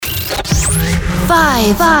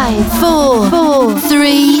5, 4,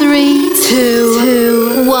 3,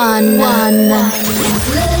 2, 1.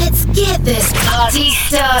 Let's get this party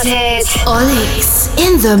started. OLiX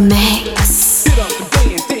in the mix. Get up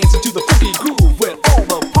and dance into the funky groove where all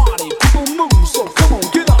the party people move. So come on,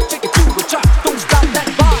 get up, take it to the top. Don't stop that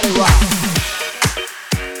body rock.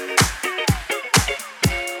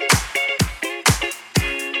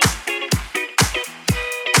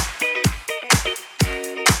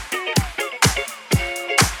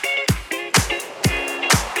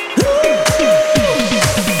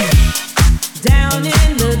 Down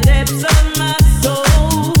in the depths of my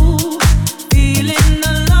soul, feeling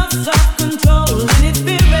the loss of control, and it's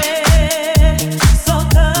very so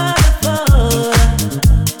colorful.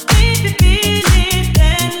 If you feel it,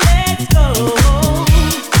 then let's go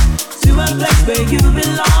to a place where you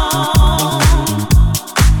belong.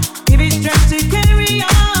 Give it strength to carry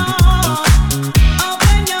on.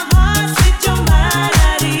 Open your heart, set your mind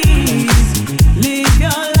at ease. Live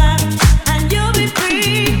your life and you'll be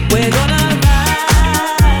free. We're gonna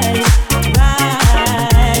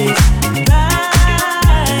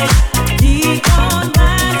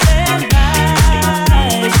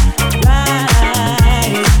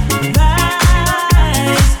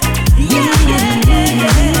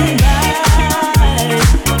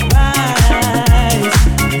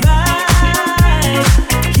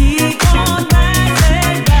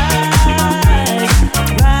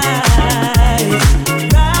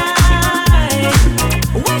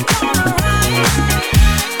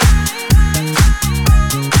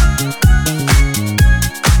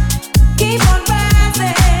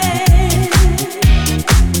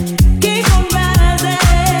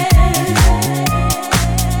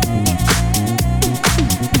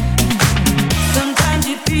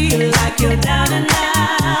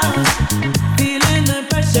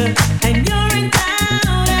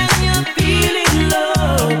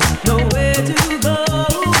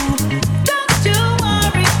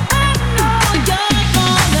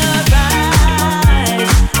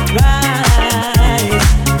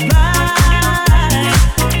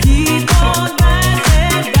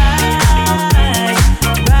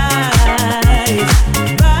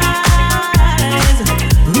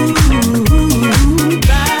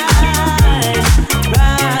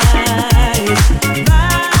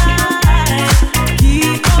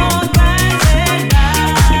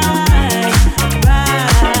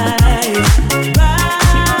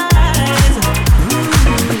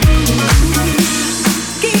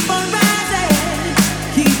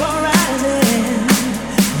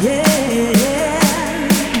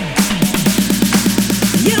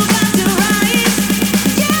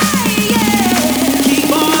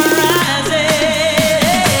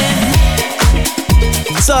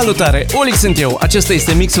Salutare! OLiX sunt eu, acesta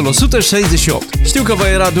este mixul 168. Știu că vă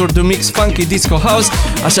era dor de un mix funky disco house,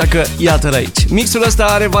 așa că iată-l aici. Mixul ăsta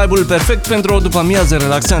are vibe-ul perfect pentru o după-amiază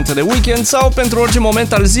relaxantă de weekend sau pentru orice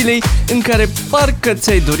moment al zilei în care parcă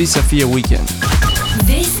ți-ai dori să fie weekend.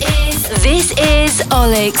 This is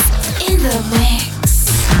OLiX in the mix.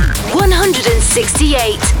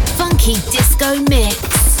 168 funky disco mix.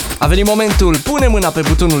 A venit momentul, pune mâna pe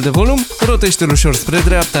butonul de volum, rotește-l ușor spre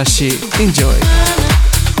dreapta și enjoy!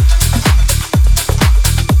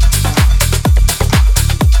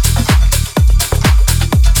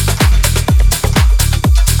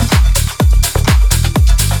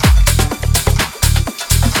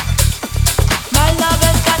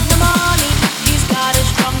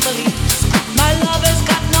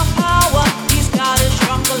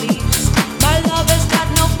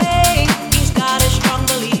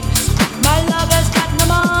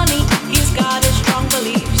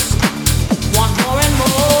 One more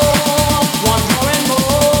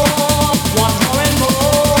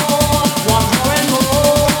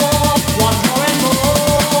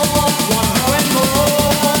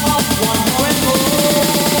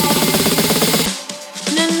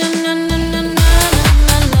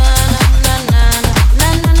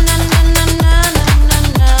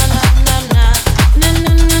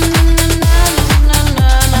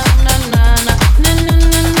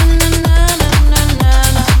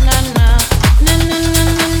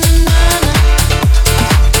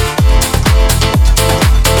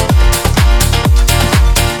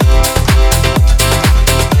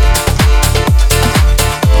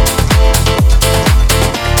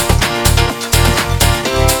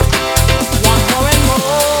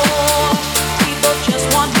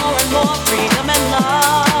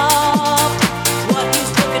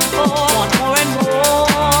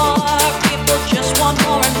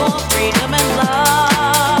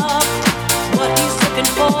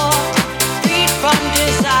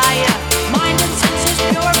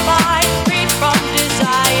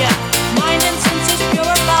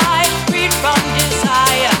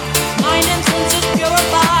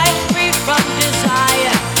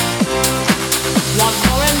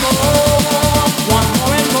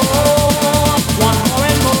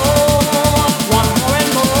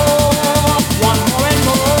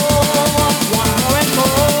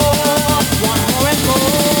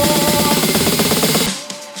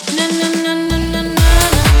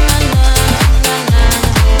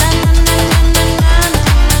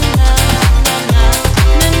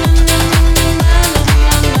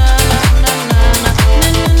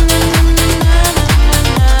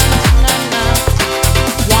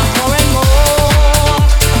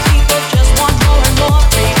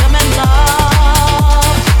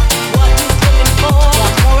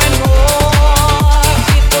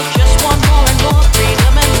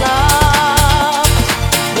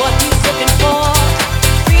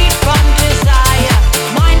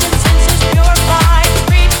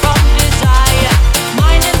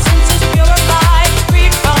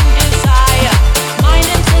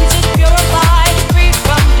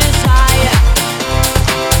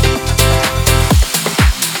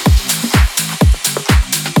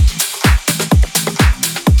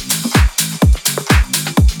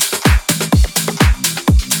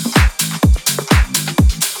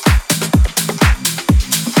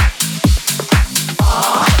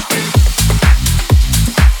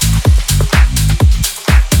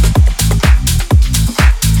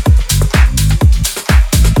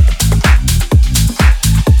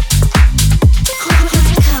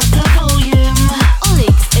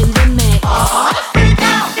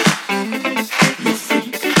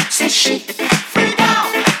Say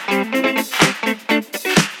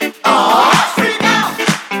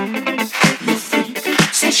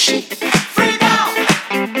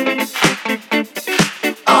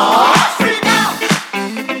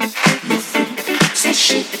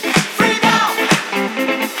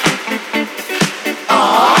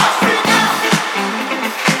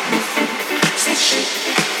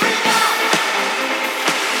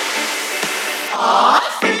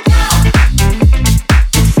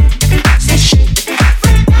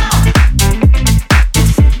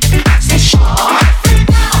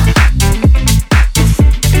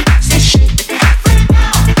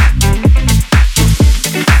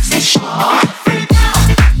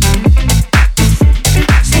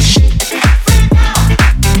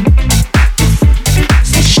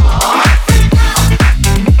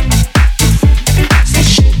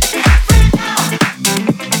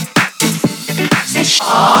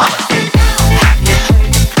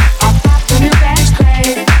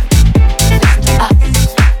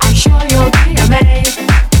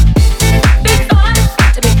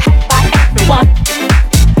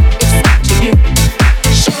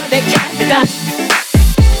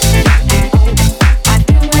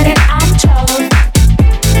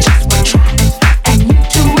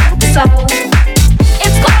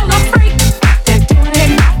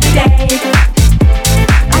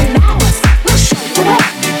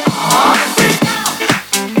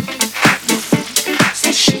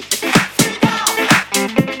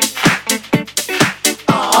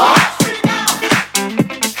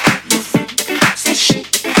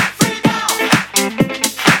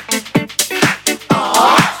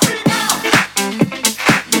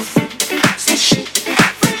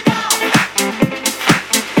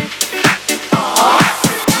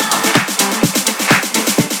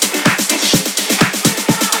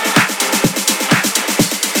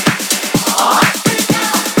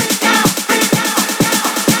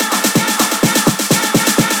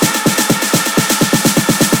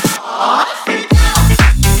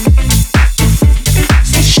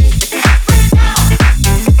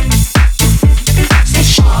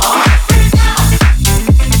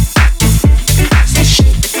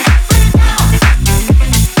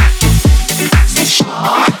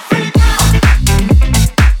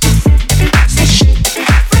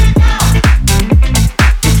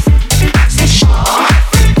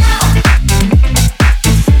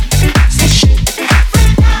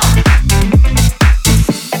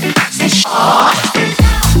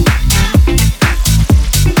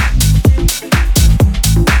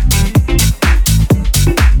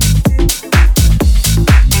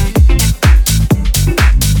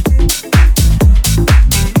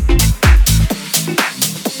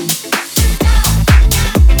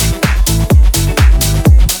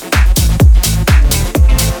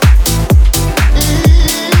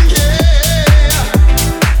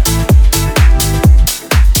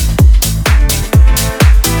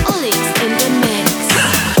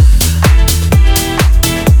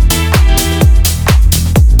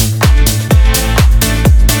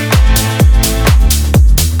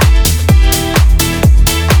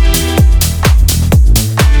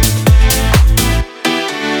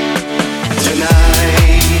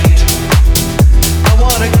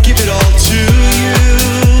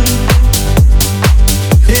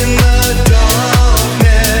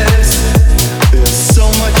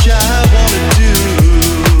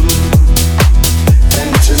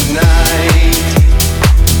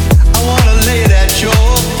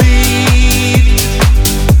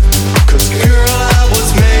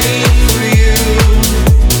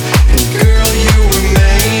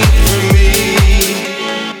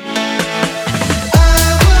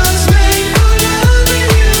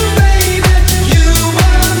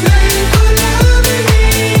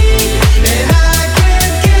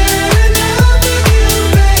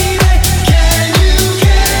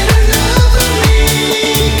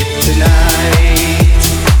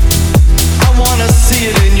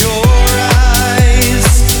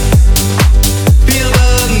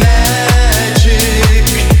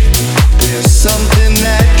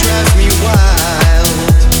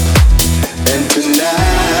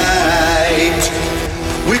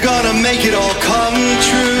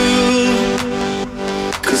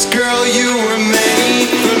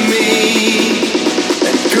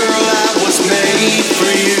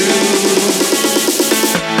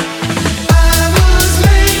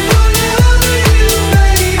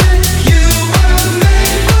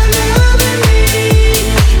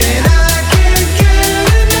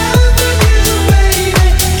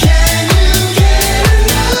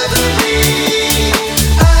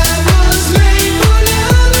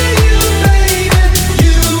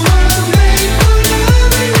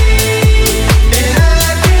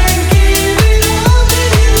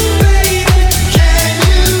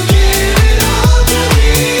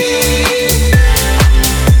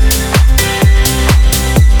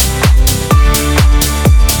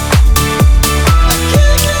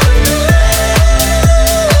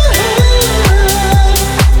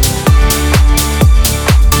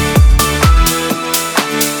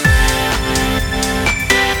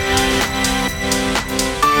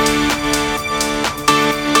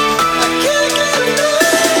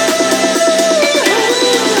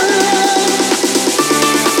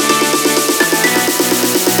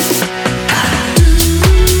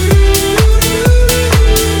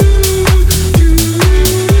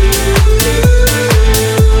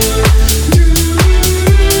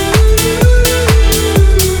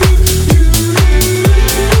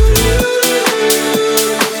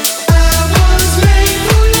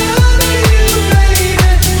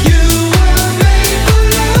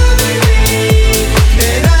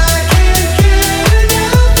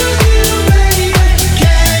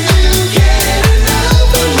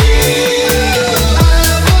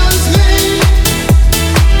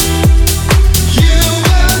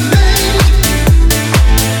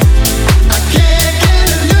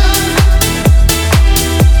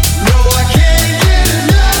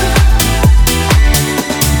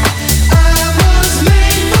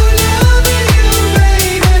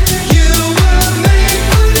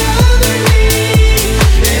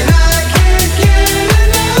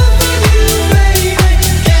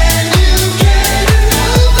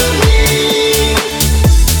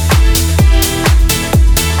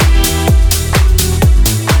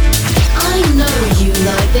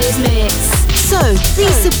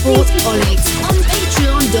support OLiX on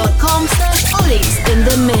patreon.com/OLiX in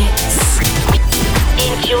the mix.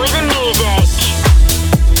 Enjoy the music.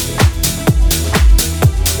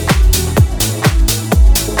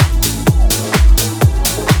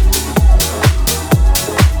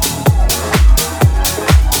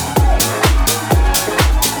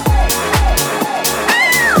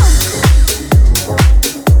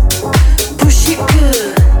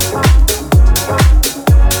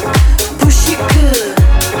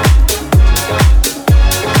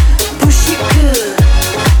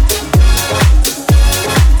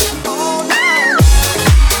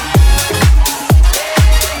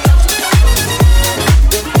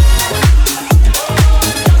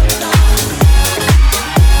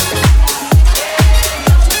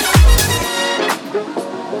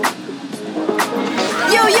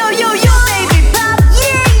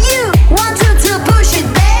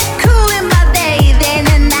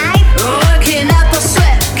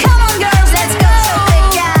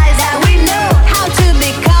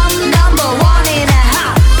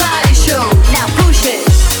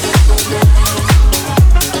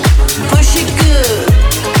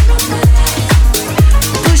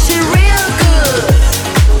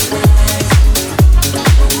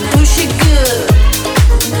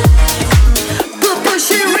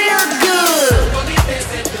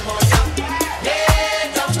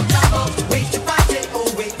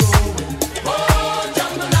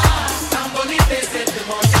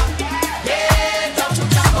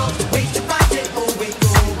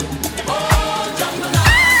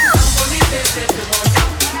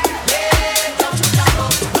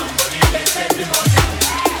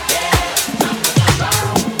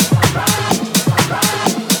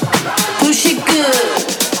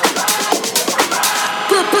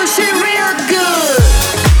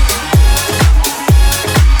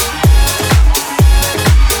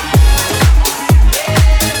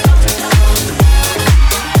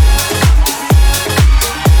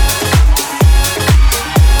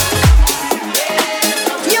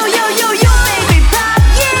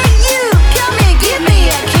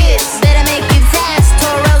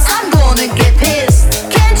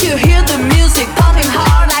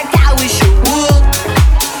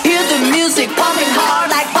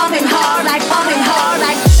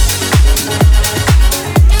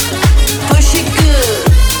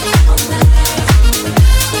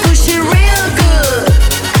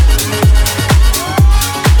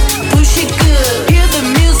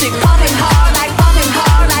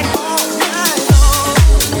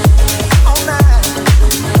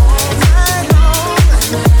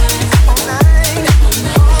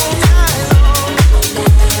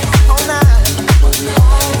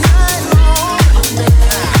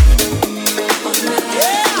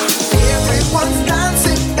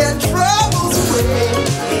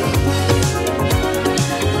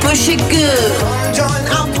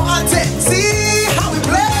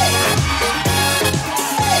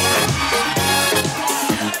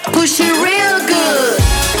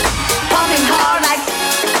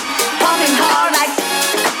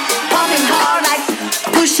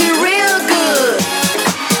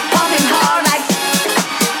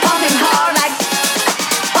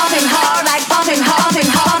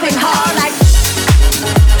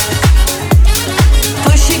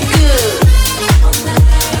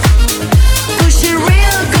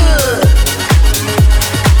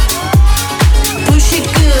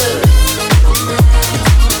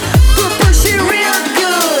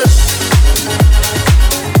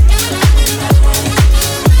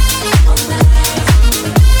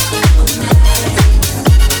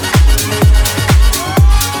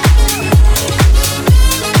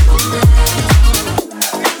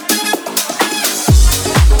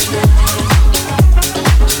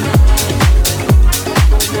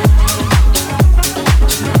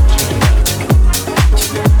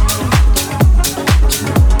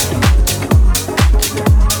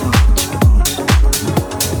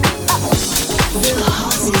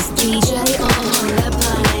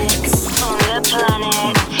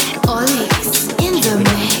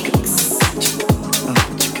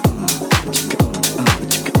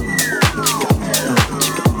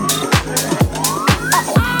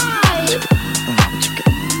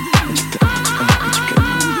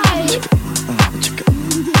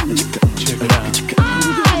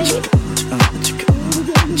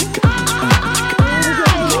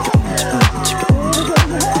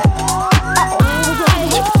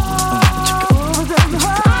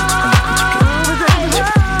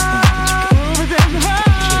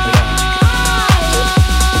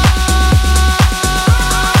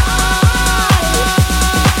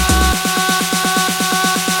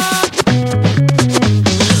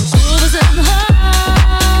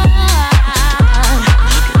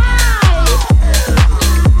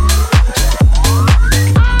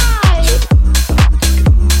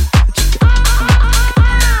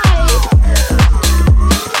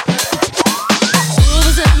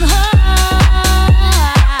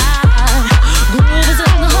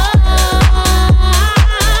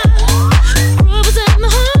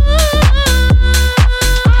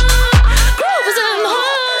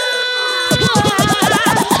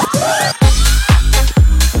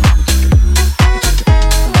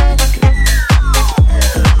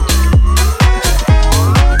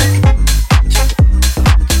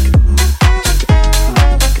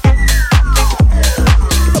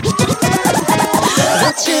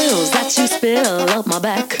 up my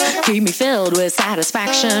back. Keep me filled with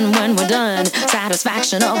satisfaction when we're done.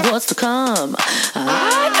 Satisfaction of what's to come.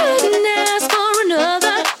 I couldn't ask for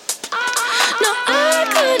another. No, I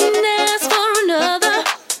couldn't ask for another.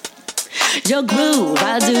 Your groove,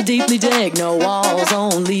 I do deeply dig. No walls,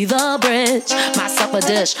 only the bridge. My supper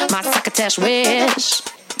dish, my succotash wish.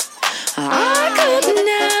 I couldn't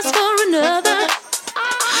ask for another.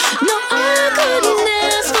 No, I couldn't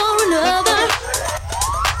ask for another.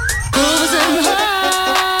 Groove is in the heart.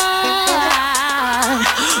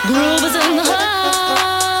 Groove is in the heart.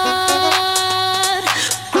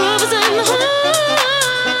 Groove is in the heart.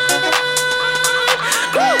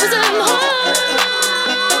 Groove is in the heart.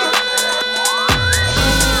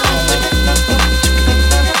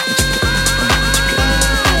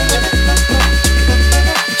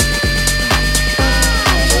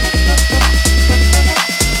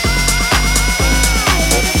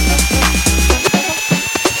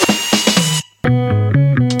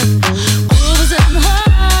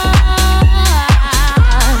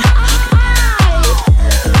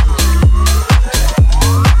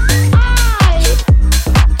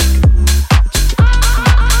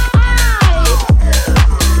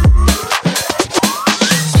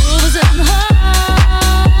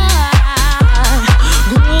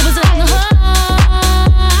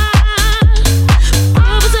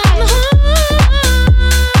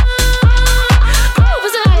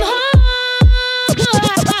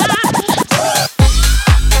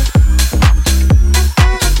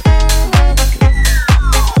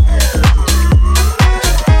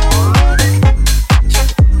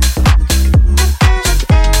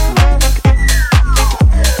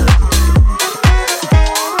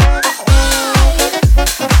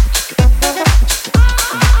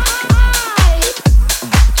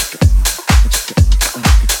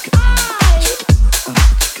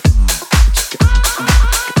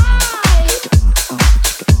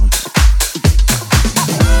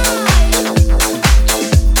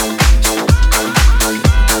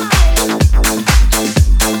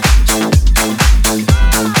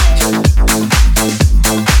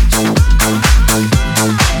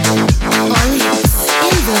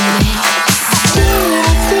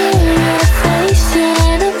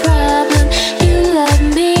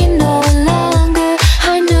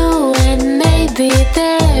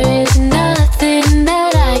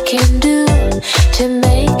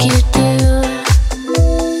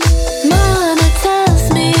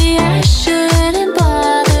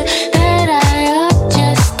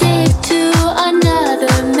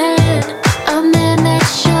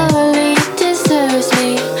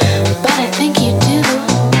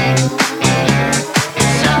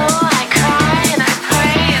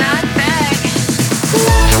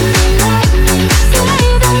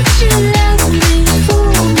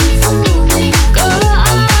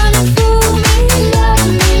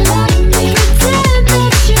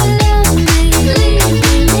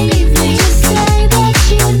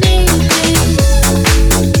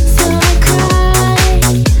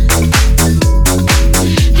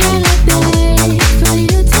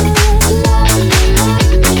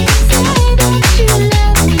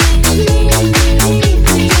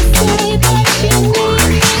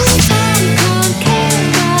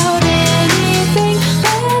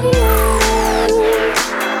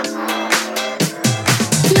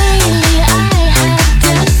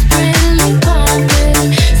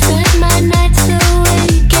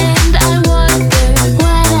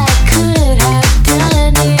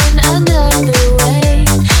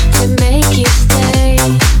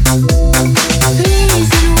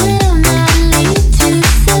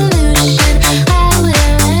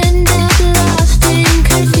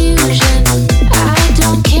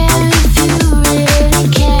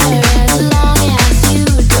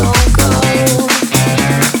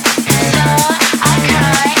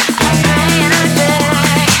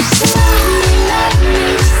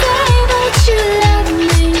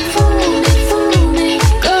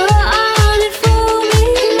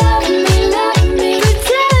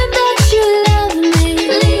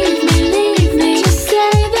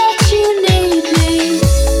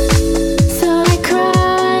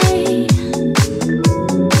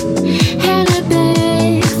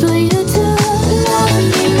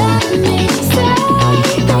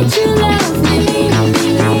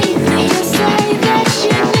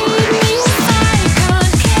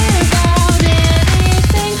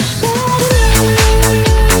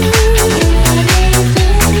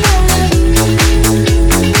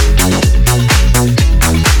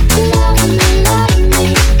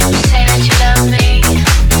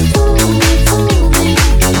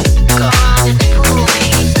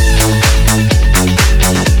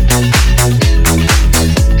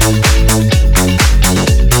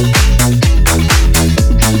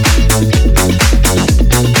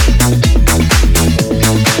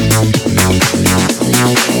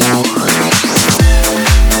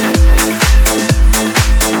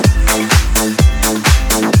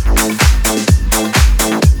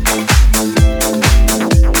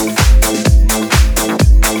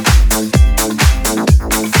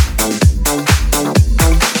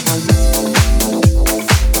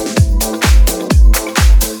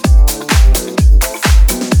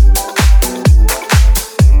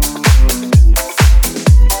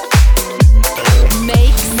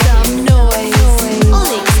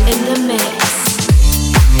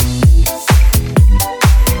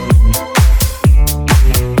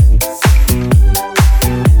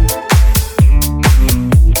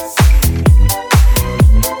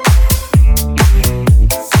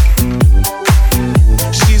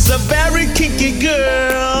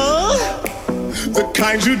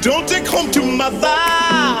 kind you don't take home to mother.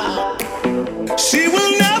 She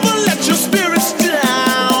will never let your spirits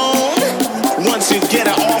down. Once you get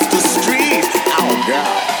her off the street, oh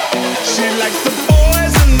God. She likes the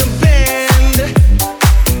boys in the band.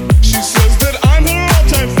 She says that I'm her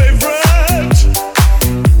all-time favorite.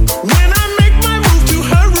 When I make my move to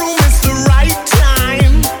her room, it's the right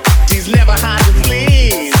time. She's never hard to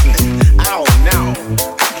please. Oh no,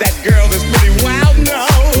 that girl is pretty wild now.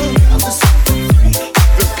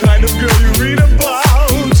 The kind of girl you read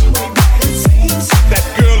about. That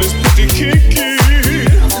girl is pretty kinky.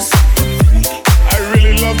 I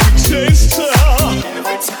really love to taste her.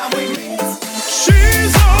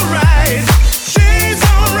 She's alright, she's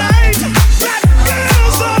alright. That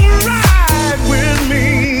girl's alright with me.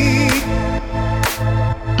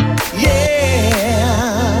 Yeah.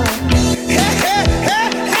 Hey, hey, hey,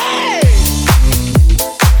 hey.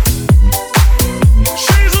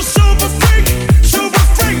 She's a super freak, super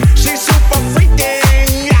freak. She's super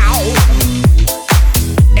freaking out.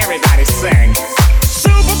 Everybody sing.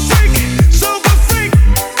 Super freak, super freak.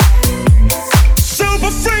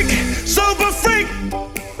 Super freak, super freak.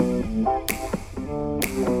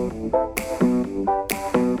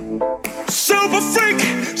 Super freak,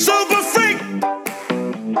 super freak.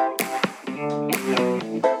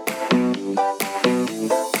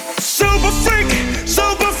 Super freak,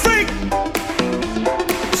 super freak.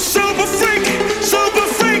 Super freak, super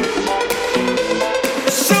freak.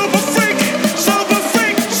 Super freak, super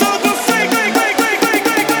freak, super freak.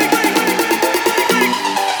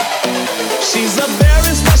 She's a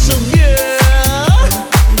very special girl.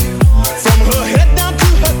 From her head down to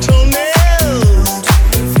her toenails.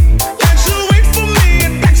 And she'll wait for me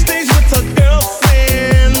at backstage with her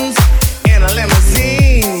girlfriends in a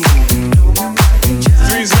limousine.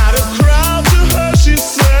 Three's not a crowd to her, she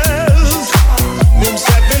says. Room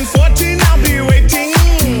 714, I'll be waiting.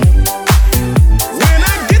 When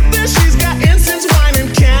I get there, she's got incense, wine,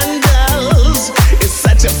 and candles. It's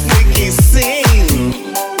such a freaky scene.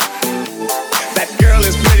 That girl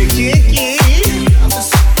is pretty kinky.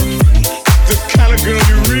 The kind of girl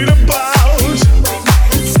you read about.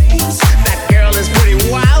 That girl is pretty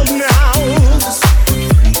wild now.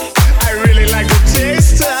 I really like to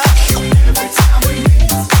taste her.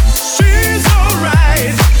 She's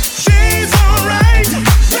alright, she's alright.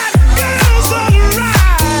 That girl's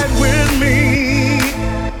alright with me.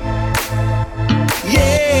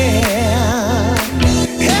 Yeah.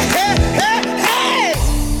 Hey, hey, hey, hey.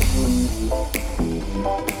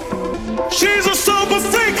 She's a super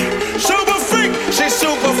freak, super freak. She's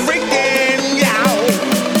super freaking out.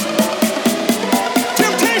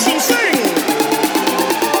 Temptation sing.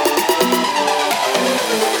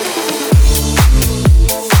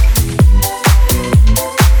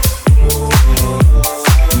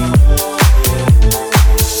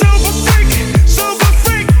 Super freak, super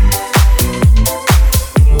freak.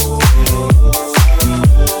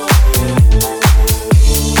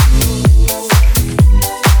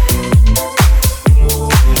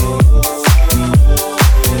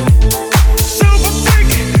 Super freak,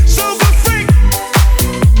 super freak.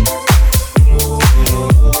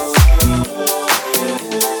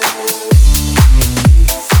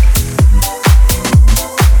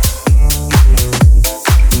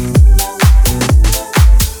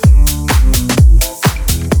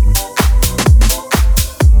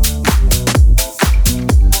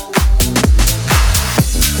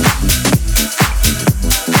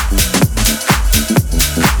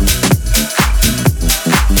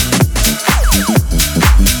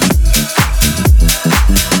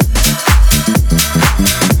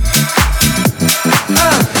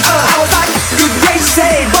 I was like, good gracious,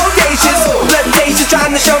 hey, bodacious, flirtatious,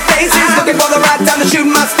 trying to show faces, looking for the right time to shoot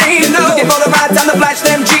my steam, looking for the right time to flash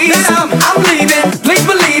them G's. I'm leaving, please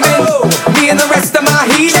believe it. Me and the rest of my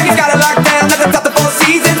heathens got it locked down at the top of the Four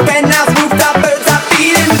Seasons, penthouse, rooftop, birds, top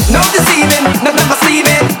feeding. No deceiving, nothing but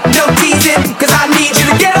sleeving, no teasing, 'cause I need you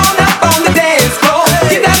to get on up on the dance floor.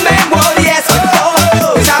 Give that man what he asking for,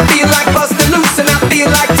 'cause I feel like busting loose and I feel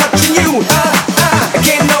like touching you.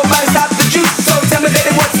 Can't nobody stop the juice, so tell me,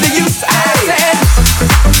 baby, what's the use? I said,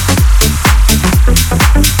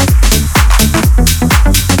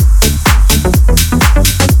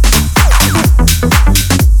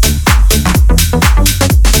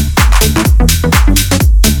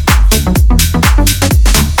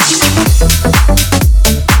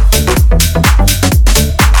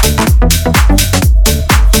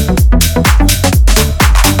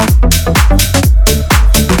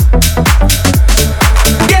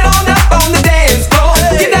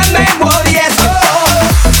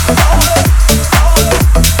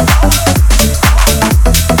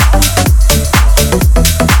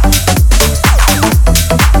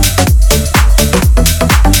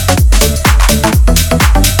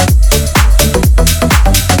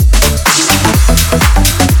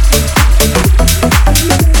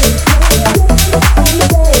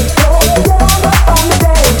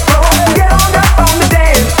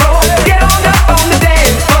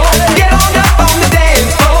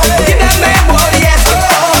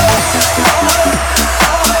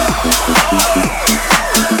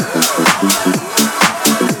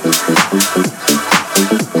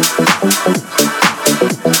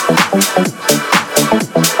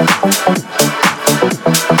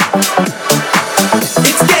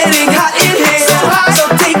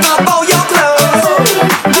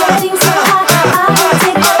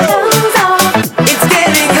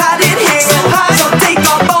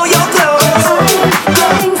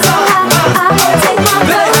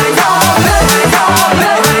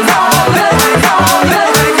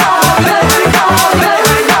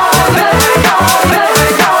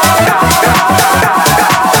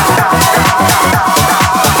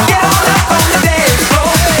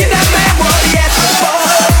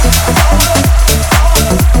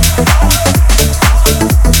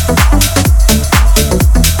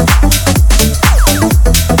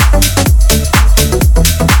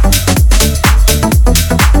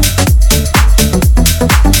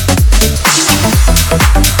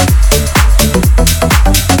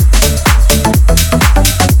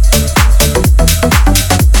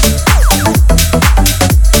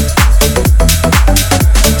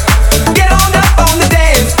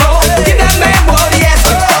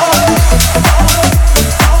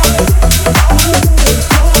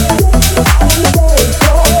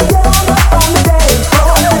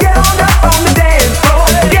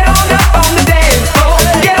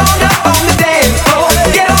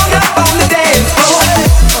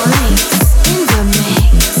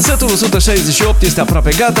 Setul 168 este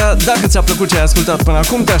aproape gata. Dacă ți-a plăcut ce ai ascultat până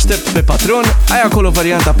acum, te aștept pe Patreon. Ai acolo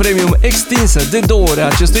varianta premium extinsă de 2 ore a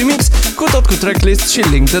acestui mix, cu tot cu tracklist și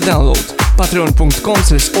link de download.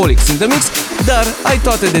 patreon.com/OLiX dar ai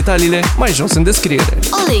toate detaliile mai jos în descriere.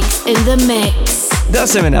 OLiX in the mix. De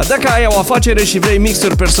asemenea, dacă ai o afacere și vrei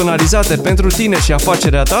mixuri personalizate pentru tine și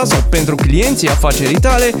afacerea ta sau pentru clienții afacerii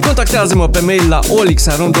tale, contactează-mă pe mail la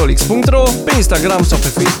olix@olix.ro, pe Instagram sau pe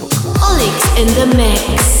Facebook. OLiX in the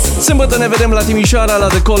mix. Sâmbătă ne vedem la Timișoara la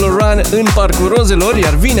The Color Run în Parcul Rozelor,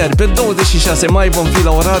 iar vineri pe 26 mai vom fi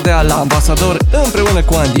la Oradea la Ambasador împreună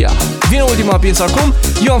cu Andia. Vine ultima piesă acum,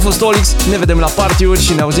 eu am fost OLiX, ne vedem la party-uri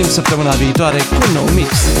și ne auzim săptămâna viitoare cu un nou mix.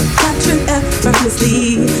 Captured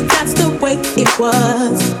effortlessly, that's the way it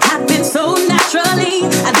was. Happened so naturally,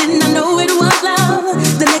 I did not know it was love.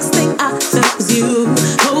 The next thing I felt was you,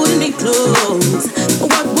 holding me close.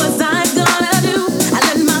 What was I gonna do? I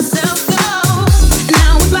let myself go, and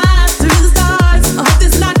now we fly through the stars. I hope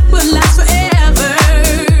this night will last forever.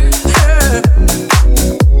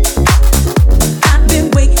 I've been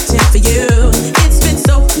waiting for you, it's been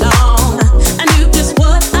so long. I knew just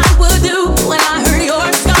what I would do when I heard your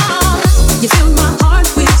song. You filled my heart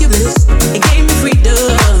with your bliss, it gave me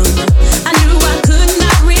freedom. I knew I could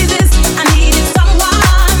not resist, I needed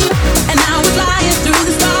someone. And now we're flying through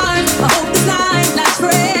the stars. I hope this night lasts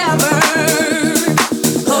forever.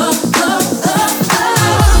 Oh, oh, oh,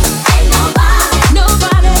 oh. Ain't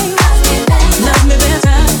nobody loves me better,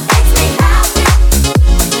 makes me happy,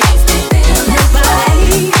 makes me feel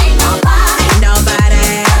nobody, ain't nobody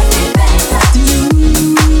loves me better than you.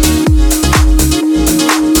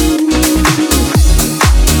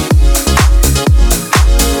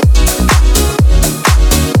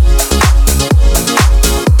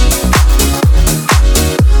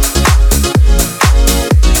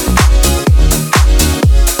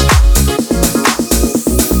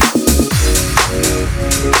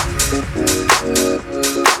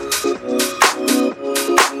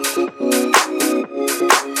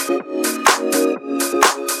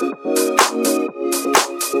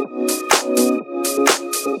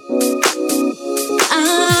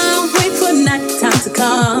 I'll wait for nighttime to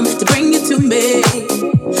come to bring you to me.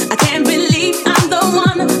 I can't believe I'm the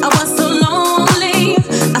one. I was so lonely.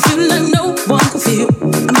 I feel like no one could feel.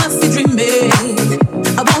 I must be dreaming.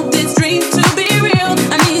 I want this dream to be real.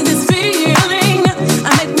 I need this feeling.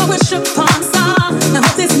 I make my wish upon a star. I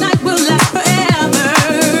hope this night will last forever.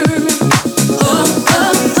 Oh,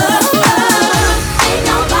 oh, oh, oh. Ain't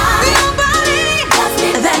nobody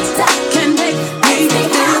that can make me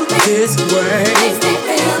feel this way.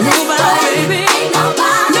 Nobody, baby.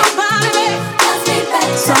 Nobody, baby.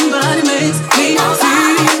 Somebody makes me feel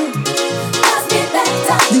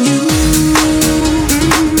than you.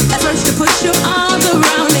 At first you put your arms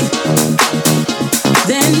around me,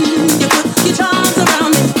 then you put your charms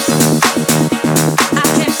around me. I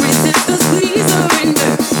can't resist the squeeze,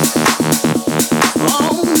 surrender.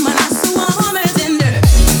 Oh, my life's so warm and tender.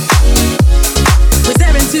 We're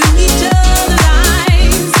staring into each other's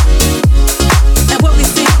eyes, and what we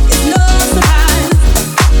see is no surprise.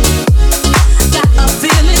 Got a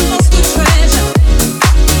feeling most we treasure,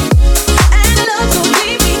 and a love so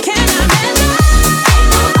deep we cannot measure. Ain't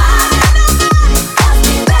nobody loves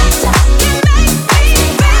me better, can make me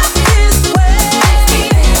feel this way.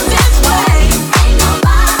 This way. Ain't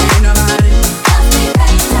nobody loves me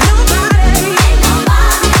better. Nobody. Ain't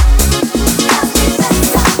nobody loves me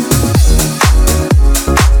better.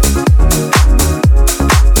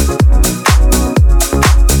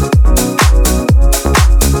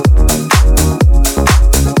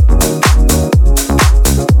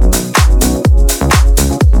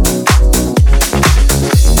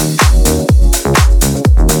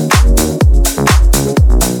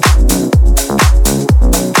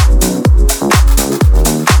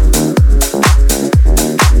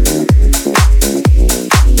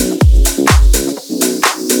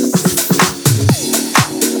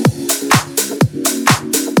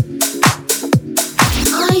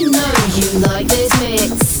 I know you like this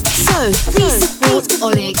mix. So please support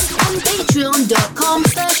OLiX on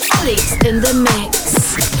patreon.com/OLiX in the mix.